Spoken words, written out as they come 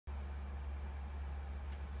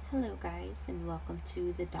Hello guys, and welcome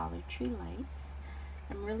to the Dollar Tree Life.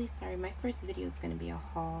 I'm really sorry, my first video is going to be a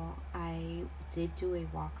haul. I did do a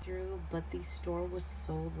walkthrough, but the store was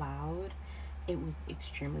so loud, it was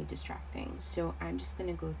extremely distracting. So I'm just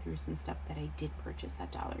going to go through some stuff that I did purchase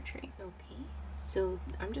at Dollar Tree. Okay, so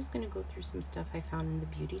I'm just going to go through some stuff I found in the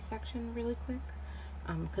beauty section really quick,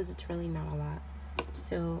 because it's really not a lot.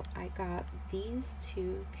 So I got these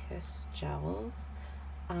two Kiss gels.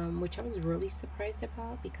 Which I was really surprised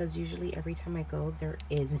about because usually every time I go there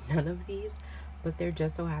is none of these, but there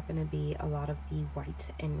just so happen to be a lot of the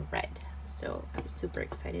white and red, so I was super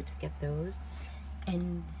excited to get those.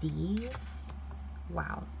 And these,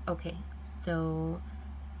 wow, okay, so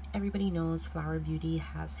everybody knows Flower Beauty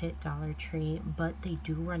has hit Dollar Tree, but they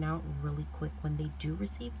do run out really quick when they do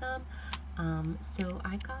receive them. So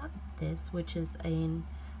I got this, which is an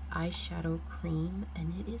eyeshadow cream,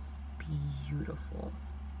 and it is beautiful.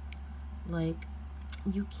 Like,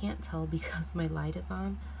 you can't tell because my light is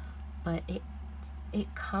on, but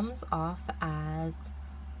it comes off as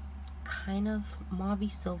kind of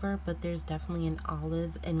mauvey silver, but there's definitely an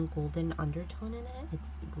olive and golden undertone in it.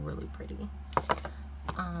 It's really pretty.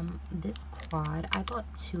 This quad, I bought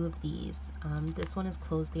two of these. This one is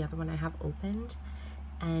closed, the other one I have opened,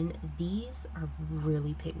 and these are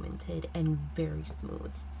really pigmented and very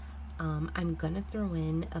smooth. I'm gonna throw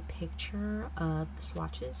in a picture of the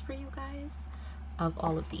swatches for you guys of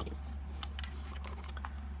all of these.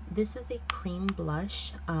 This is a cream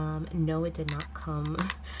blush. No, it did not come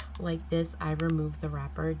like this. I removed the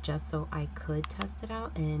wrapper just so I could test it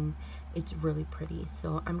out, and it's really pretty.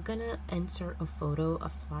 So I'm gonna insert a photo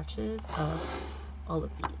of swatches of all of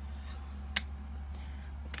these.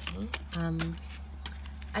 Okay.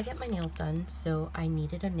 I get my nails done, so I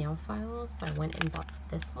needed a nail file, so I went and bought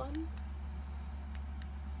this one.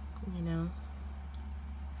 You know,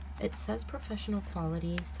 it says professional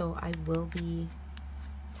quality, so I will be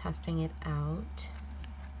testing it out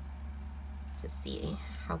to see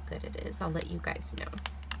how good it is. I'll let you guys know.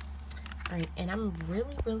 All right, and I'm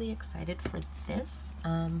really excited for this.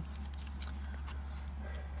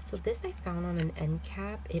 So this I found on an end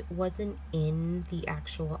cap. It wasn't in the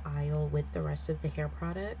actual aisle with the rest of the hair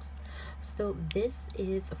products. So this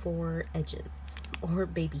is for edges or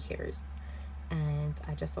baby hairs, and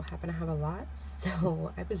I just so happen to have a lot,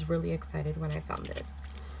 so I was really excited when I found this.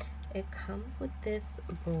 It comes with this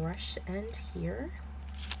brush end here,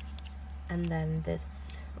 and then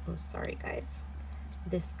this, oh sorry guys,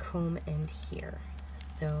 this comb end here.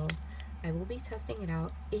 So I will be testing it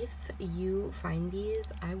out. If you find these,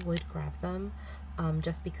 I would grab them,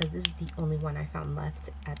 just because this is the only one I found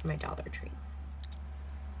left at my Dollar Tree.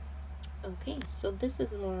 Okay, so this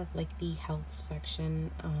is more of like the health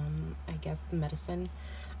section, I guess medicine.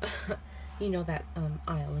 You know, that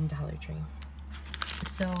aisle in Dollar Tree.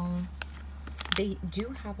 So they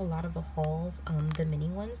do have a lot of the hauls, the mini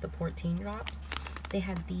ones, the 14 drops. They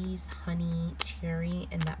had these honey, cherry,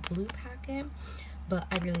 and that blue packet, but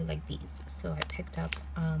I really like these, so I picked up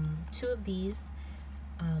two of these.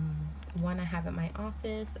 One I have at my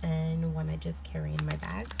office and one I just carry in my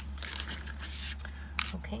bag.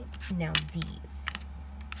 Okay, now these,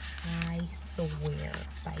 I swear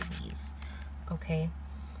by these. Okay,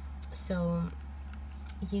 so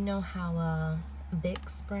you know how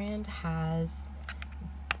Vicks brand has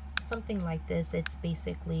something like this. It's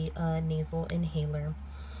basically a nasal inhaler.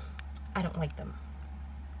 I don't like them.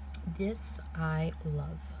 This I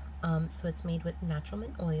love. So it's made with natural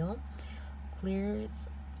mint oil, clears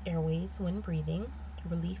airways when breathing,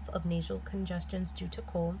 relief of nasal congestions due to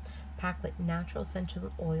cold, packed with natural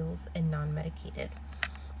essential oils and non-medicated.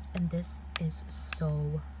 And this is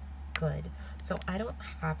so good. So I don't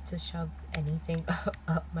have to shove anything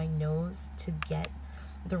up my nose to get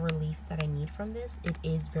the relief that I need from this. It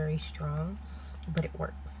is very strong, but it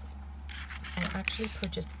works. I actually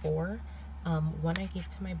purchased 4. One I gave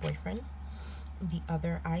to my boyfriend, the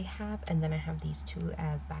other I have, and then I have these 2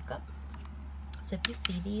 as backup. So if you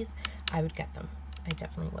see these, I would get them. I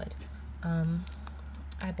definitely would.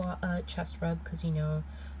 I bought a chest rub because, you know,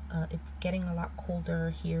 it's getting a lot colder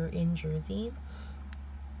here in Jersey.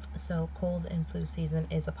 So cold and flu season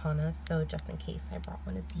is upon us, so just in case I brought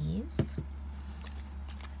one of these.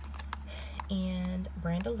 And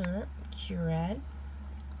Brand Alert Curad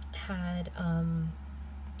had,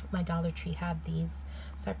 my Dollar Tree had these,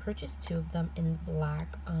 so I purchased 2 of them in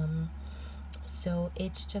black. So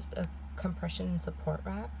it's just a compression and support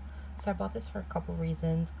wrap. So I bought this for a couple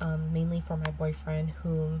reasons, mainly for my boyfriend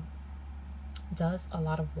who does a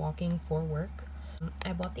lot of walking for work.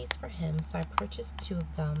 I bought these for him, so I purchased 2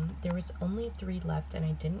 of them. There was only 3 left, and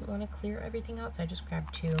I didn't want to clear everything out, so I just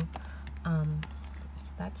grabbed 2.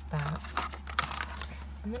 So that's that.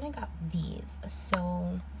 And then I got these.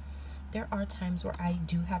 So there are times where I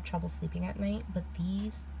do have trouble sleeping at night, but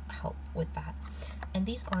these help with that. And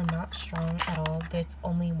these are not strong at all. It's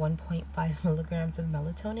only 1.5 milligrams of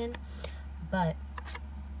melatonin, but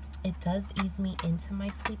it does ease me into my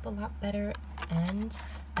sleep a lot better, and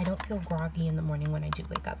I don't feel groggy in the morning when I do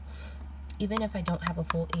wake up, even if I don't have a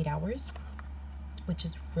full 8 hours, which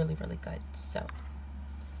is really, really good. So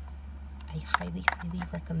I highly, highly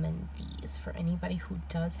recommend these for anybody who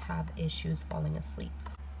does have issues falling asleep.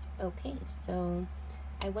 Okay, so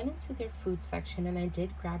I went into their food section and I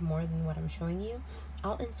did grab more than what I'm showing you.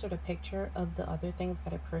 I'll insert a picture of the other things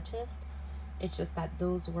that I purchased. It's just that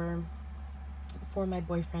those were for my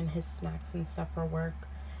boyfriend, his snacks and stuff for work,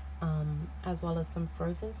 as well as some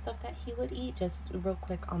frozen stuff that he would eat, just real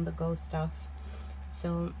quick on the go stuff.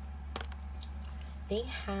 So they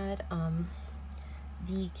had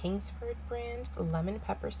the Kingsford brand lemon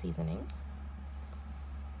pepper seasoning,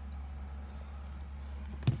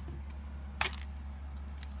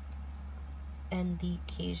 and the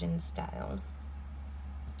Cajun style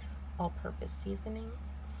all-purpose seasoning.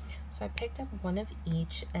 So I picked up one of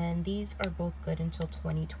each, and these are both good until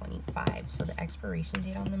 2025. So the expiration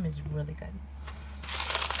date on them is really good.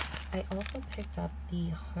 I also picked up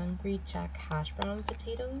the Hungry Jack hash brown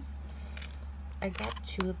potatoes. I grabbed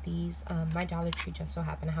 2 of these. My Dollar Tree just so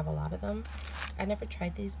happened to have a lot of them. I never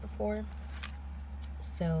tried these before,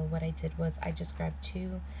 so what I did was I just grabbed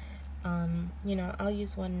 2. You know, I'll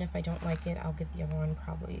use one, and if I don't like it, I'll give the other one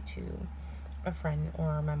probably to a friend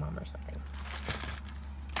or my mom or something.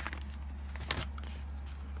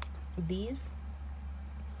 These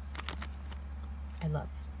I love.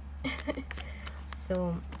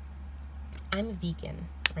 So I'm vegan,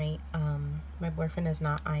 right? My boyfriend is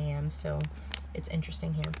not. I am, so it's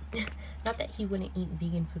interesting here. Not that he wouldn't eat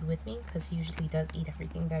vegan food with me, because he usually does eat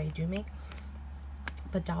everything that I do make,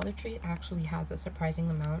 but Dollar Tree actually has a surprising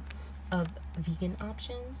amount of vegan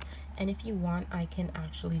options, and if you want, I can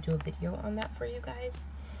actually do a video on that for you guys.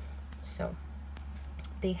 So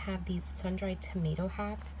they have these sun-dried tomato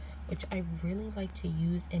halves, which I really like to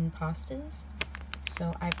use in pastas.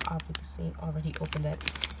 So I've obviously already opened it,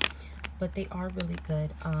 but they are really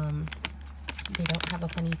good. They don't have a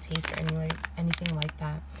funny taste or anything like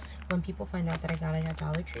that. When people find out that I got it at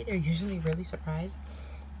Dollar Tree, they're usually really surprised.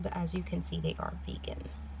 But as you can see, they are vegan.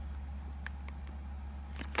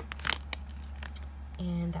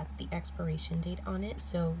 And that's the expiration date on it.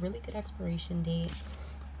 So really good expiration date.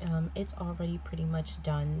 It's already pretty much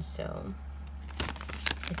done, so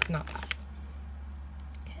it's not bad.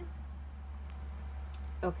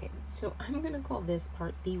 Okay, so I'm gonna call this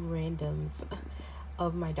part the randoms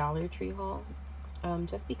of my Dollar Tree haul,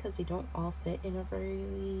 just because they don't all fit in a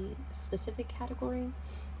very specific category.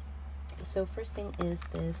 So first thing is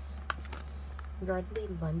this Yardley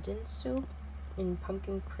London soap in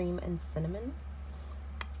pumpkin cream and cinnamon.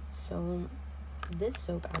 So this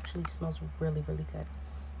soap actually smells really, really good,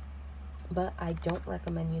 but I don't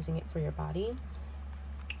recommend using it for your body,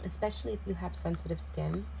 especially if you have sensitive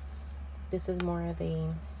skin. This is more of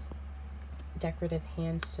a decorative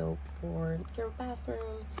hand soap for your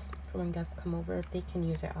bathroom, for when guests come over. They can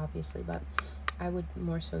use it, obviously, but I would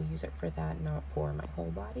more so use it for that, not for my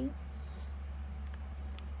whole body.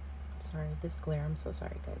 Sorry, this glare. I'm so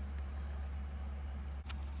sorry, guys.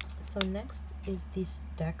 So next is this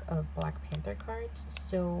deck of Black Panther cards.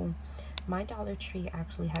 So my Dollar Tree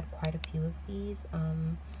actually had quite a few of these.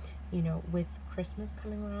 You know, with Christmas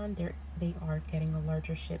coming around, they are getting a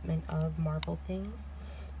larger shipment of Marvel things.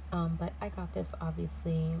 But I got this,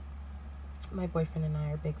 obviously. My boyfriend and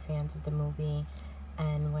I are big fans of the movie,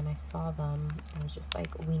 and when I saw them, I was just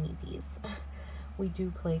like, we need these. We do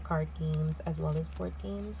play card games as well as board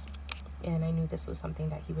games, and I knew this was something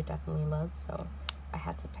that he would definitely love, so I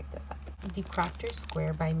had to pick this up. The Crafter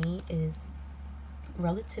Square by me is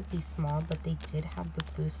relatively small, but they did have the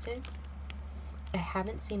glue sticks. I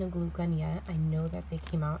haven't seen a glue gun yet. I know that they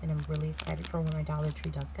came out, and I'm really excited for when my Dollar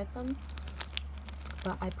Tree does get them.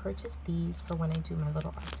 But I purchased these for when I do my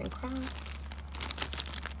little arts and crafts.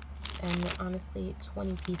 And honestly,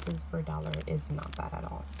 20 pieces for $1 is not bad at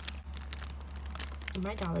all.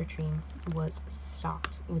 My Dollar Tree was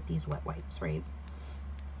stocked with these wet wipes, right?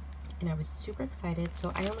 And I was super excited.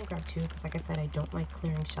 So I only grabbed 2 because, like I said, I don't like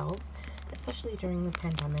clearing shelves, especially during the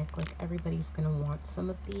pandemic. Like, everybody's gonna want some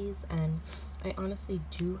of these, and I honestly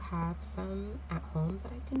do have some at home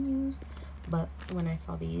that I can use. But when I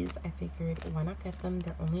saw these, I figured, why not get them?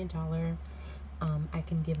 They're only $1. I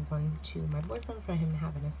can give one to my boyfriend for him to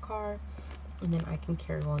have in his car, and then I can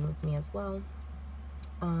carry one with me as well.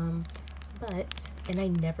 and I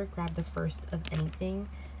never grab the first of anything,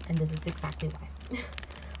 and this is exactly why.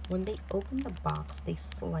 When they opened the box, they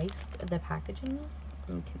sliced the packaging.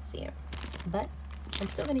 You can see it, but I'm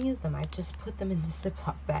still going to use them. I just put them in the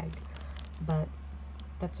Ziploc bag, but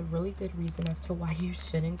that's a really good reason as to why you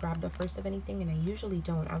shouldn't grab the first of anything, and I usually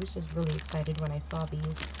don't. I was just really excited when I saw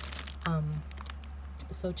these.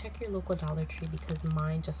 So check your local Dollar Tree, because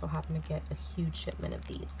mine just so happened to get a huge shipment of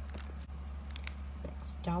these.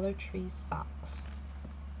 Next, Dollar Tree socks.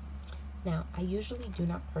 Now, I usually do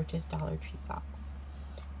not purchase Dollar Tree socks.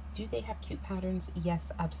 Do they have cute patterns? Yes,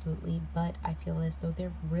 absolutely, but I feel as though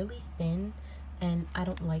they're really thin, and I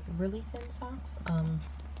don't like really thin socks.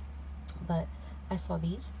 But I saw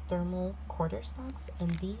these thermal quarter socks,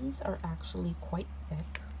 and these are actually quite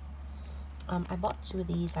thick. I bought 2 of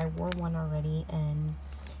these. I wore one already, and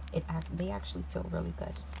they actually feel really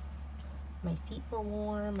good. My feet were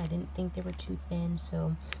warm. I didn't think they were too thin,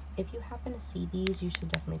 so if you happen to see these, you should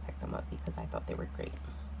definitely pick them up, because I thought they were great.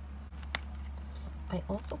 I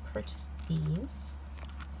also purchased these.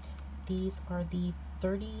 These are the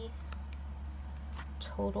 30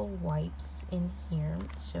 total wipes in here,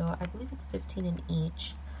 so I believe it's 15 in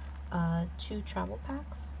each. 2 travel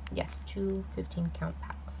packs. Yes, 2 15 count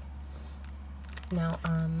packs. Now,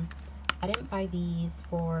 I didn't buy these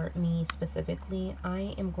for me specifically.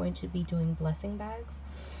 I am going to be doing blessing bags.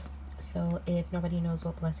 So if nobody knows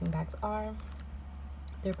what blessing bags are,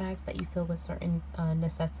 they're bags that you fill with certain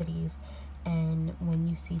necessities, and when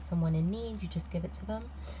you see someone in need, you just give it to them.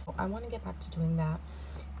 I want to get back to doing that,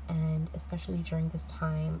 and especially during this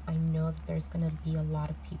time, I know that there's going to be a lot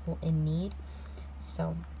of people in need.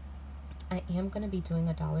 So I am going to be doing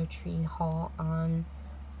a Dollar Tree haul on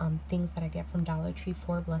things that I get from Dollar Tree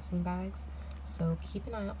for blessing bags, so keep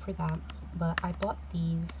an eye out for that. But I bought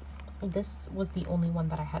these. This was the only one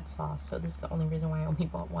that I had saw, so this is the only reason why I only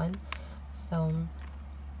bought one. So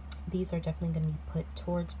these are definitely going to be put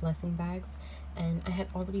towards blessing bags, and I had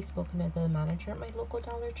already spoken to the manager at my local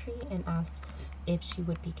Dollar Tree and asked if she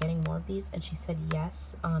would be getting more of these, and she said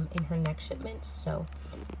yes in her next shipment, so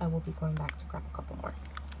I will be going back to grab a couple more.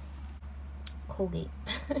 Colgate.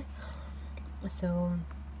 So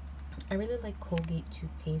I really like Colgate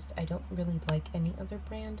toothpaste. I don't really like any other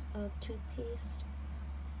brand of toothpaste,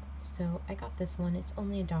 so I got this one. It's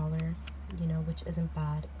only $1, you know, which isn't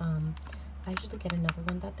bad. I usually get another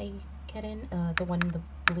one that they get in, the one in the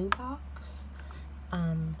blue box,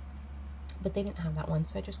 but they didn't have that one,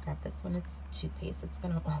 so I just grabbed this one. It's toothpaste. It's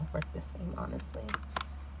gonna all work the same, honestly.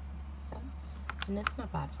 So, and it's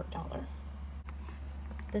not bad for $1.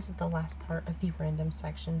 This is the last part of the random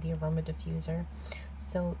section, the aroma diffuser.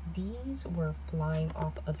 So these were flying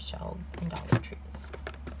off of shelves in Dollar Trees.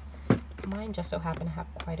 Mine just so happened to have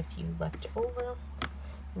quite a few left over.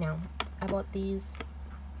 Now, I bought these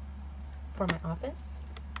for my office,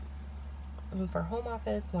 one for home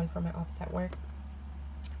office, one for my office at work.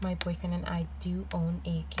 My boyfriend and I do own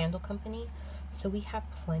a candle company, so we have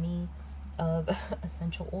plenty of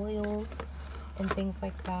essential oils and things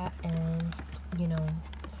like that, and you know,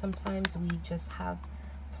 sometimes we just have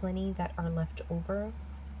plenty that are left over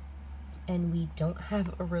and we don't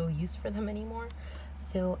have a real use for them anymore.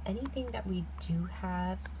 So anything that we do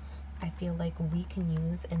have, I feel like we can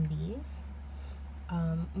use in these,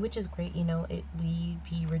 which is great. You know, we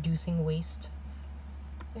be reducing waste,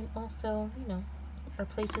 and also, you know, our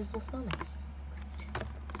places will smell nice.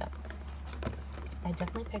 So I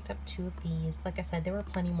definitely picked up 2 of these. Like I said, there were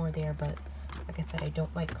plenty more there, but like I said, I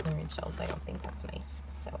don't like clearance shelves. I don't think that's nice,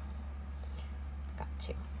 so got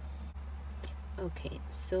 2. Okay,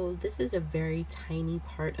 so this is a very tiny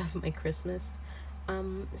part of my Christmas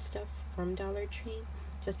stuff from Dollar Tree,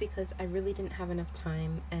 just because I really didn't have enough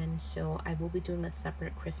time, and so I will be doing a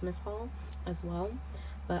separate Christmas haul as well,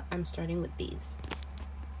 but I'm starting with these.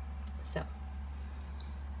 So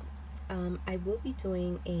I will be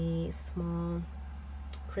doing a small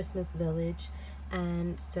Christmas village,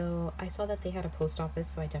 and so I saw that they had a post office,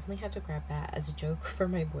 so I definitely had to grab that as a joke for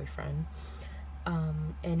my boyfriend,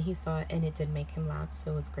 and he saw it and it did make him laugh,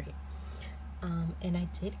 so it was great. And I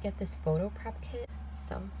did get this photo prep kit,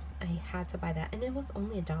 so I had to buy that, and it was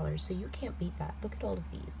only $1, so you can't beat that. Look at all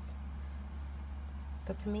of these.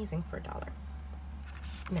 That's amazing for $1.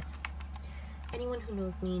 Now, anyone who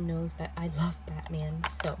knows me knows that I love Batman,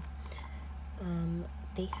 so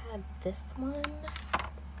they had this one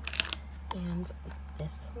and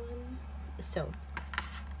this one. So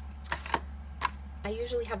I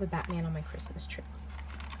usually have a Batman on my Christmas tree.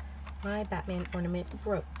 My Batman ornament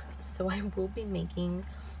broke, so I will be making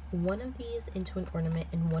one of these into an ornament,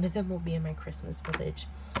 and one of them will be in my Christmas village.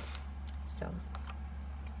 So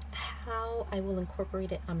I How I will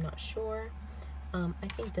incorporate it, I'm not sure. I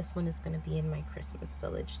think this one is going to be in my Christmas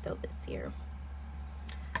village though this year.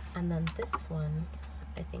 And then this one,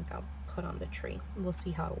 I think I'll put on the tree. We'll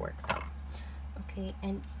see how it works out. Okay,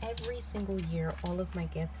 and every single year, all of my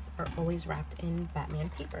gifts are always wrapped in Batman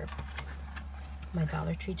paper. My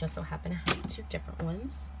Dollar Tree just so happened to have 2 different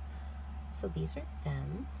ones. So these are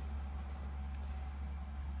them.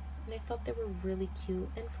 And I thought they were really cute.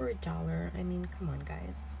 And for $1, I mean, come on,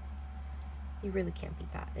 guys. You really can't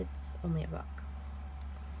beat that. It's only $1.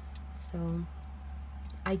 So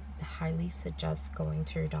I highly suggest going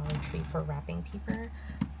to your Dollar Tree for wrapping paper.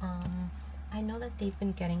 I know that they've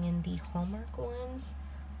been getting in the Hallmark ones,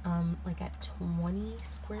 like at 20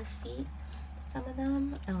 square feet, some of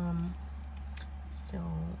them. So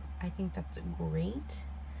I think that's great.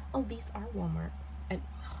 Oh, these are Walmart.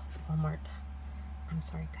 Walmart. I'm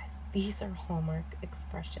sorry, guys. These are Hallmark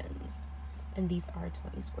Expressions, and these are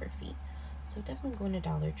 20 square feet. So definitely go to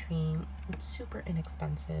Dollar Tree. It's super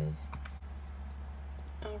inexpensive.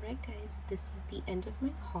 Alright guys, this is the end of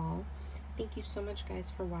my haul. Thank you so much guys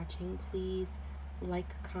for watching. Please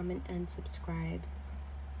like, comment, and subscribe.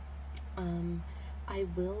 I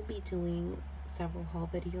will be doing several haul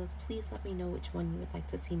videos. Please let me know which one you would like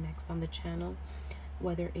to see next on the channel,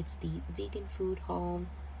 whether it's the vegan food haul,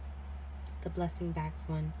 the blessing bags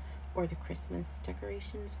one, or the Christmas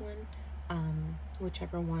decorations one.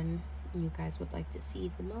 Whichever one you guys would like to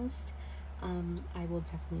see the most, I will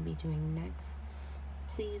definitely be doing next.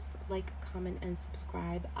 Please like, comment, and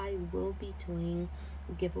subscribe. I will be doing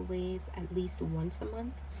giveaways at least once a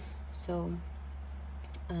month. So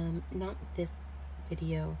not this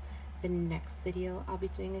video, the next video I'll be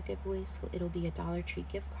doing a giveaway. So it'll be a Dollar Tree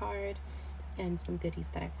gift card and some goodies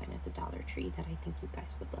that I find at the Dollar Tree that I think you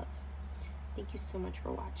guys would love. Thank you so much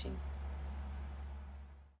for watching.